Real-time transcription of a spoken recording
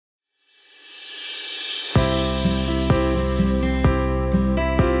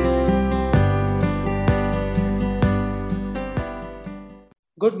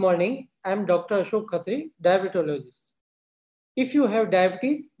Good morning. I'm Dr. Ashok Khatri, diabetologist. If you have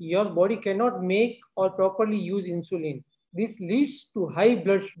diabetes, your body cannot make or properly use insulin. This leads to high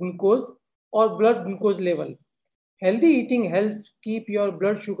blood glucose or blood glucose level. Healthy eating helps keep your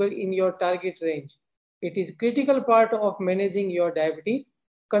blood sugar in your target range. It is critical part of managing your diabetes.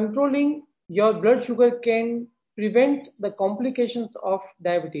 Controlling your blood sugar can prevent the complications of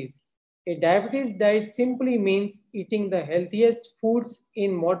diabetes. A diabetes diet simply means eating the healthiest foods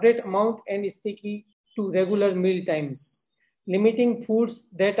in moderate amount and sticking to regular meal times. Limiting foods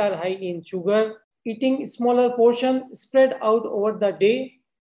that are high in sugar, eating smaller portions spread out over the day,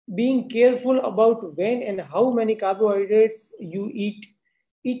 being careful about when and how many carbohydrates you eat,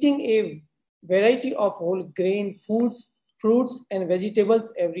 eating a variety of whole grain foods, fruits, and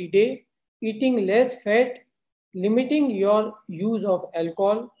vegetables every day, eating less fat, limiting your use of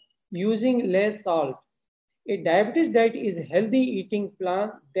alcohol, using less salt. A diabetes diet is a healthy eating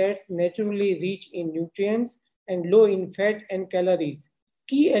plan that's naturally rich in nutrients and low in fat and calories.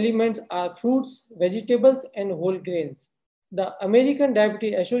 Key elements are fruits, vegetables, and whole grains. The American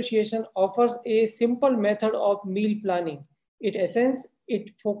Diabetes Association offers a simple method of meal planning. In essence,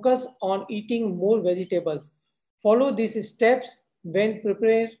 it focuses on eating more vegetables. Follow these steps when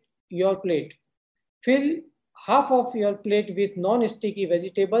prepare your plate. Fill half of your plate with non-sticky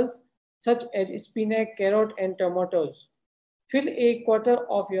vegetables such as spinach, carrot, and tomatoes. Fill a quarter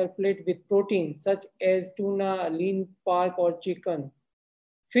of your plate with protein such as tuna, lean pork, or chicken.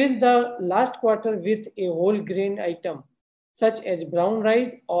 Fill the last quarter with a whole grain item such as brown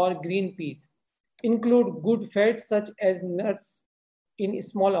rice or green peas. Include good fats such as nuts in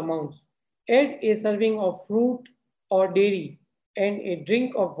small amounts. Add a serving of fruit or dairy and a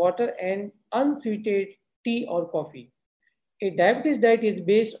drink of water and unsweetened tea or coffee. A diabetes diet is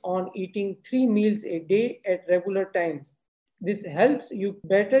based on eating 3 meals a day at regular times. This helps you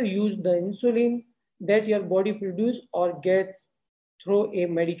better use the insulin that your body produces or gets through a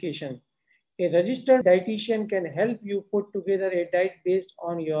medication. A registered dietitian can help you put together a diet based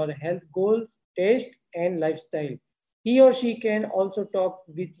on your health goals, taste, and lifestyle. He or she can also talk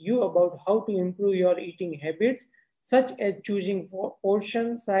with you about how to improve your eating habits, such as choosing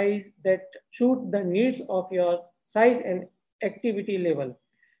portion size that suit the needs of your size and activity level.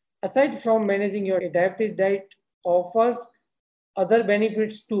 Aside from managing your diabetes diet offers other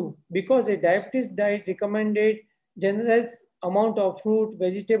benefits too, because a diabetes diet recommended generous amount of fruit,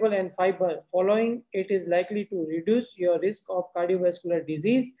 vegetable, and fiber. Following it is likely to reduce your risk of cardiovascular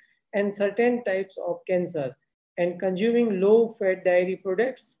disease and certain types of cancer. And consuming low-fat dairy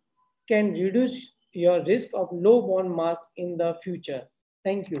products can reduce your risk of low bone mass in the future.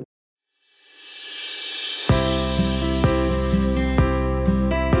 Thank you.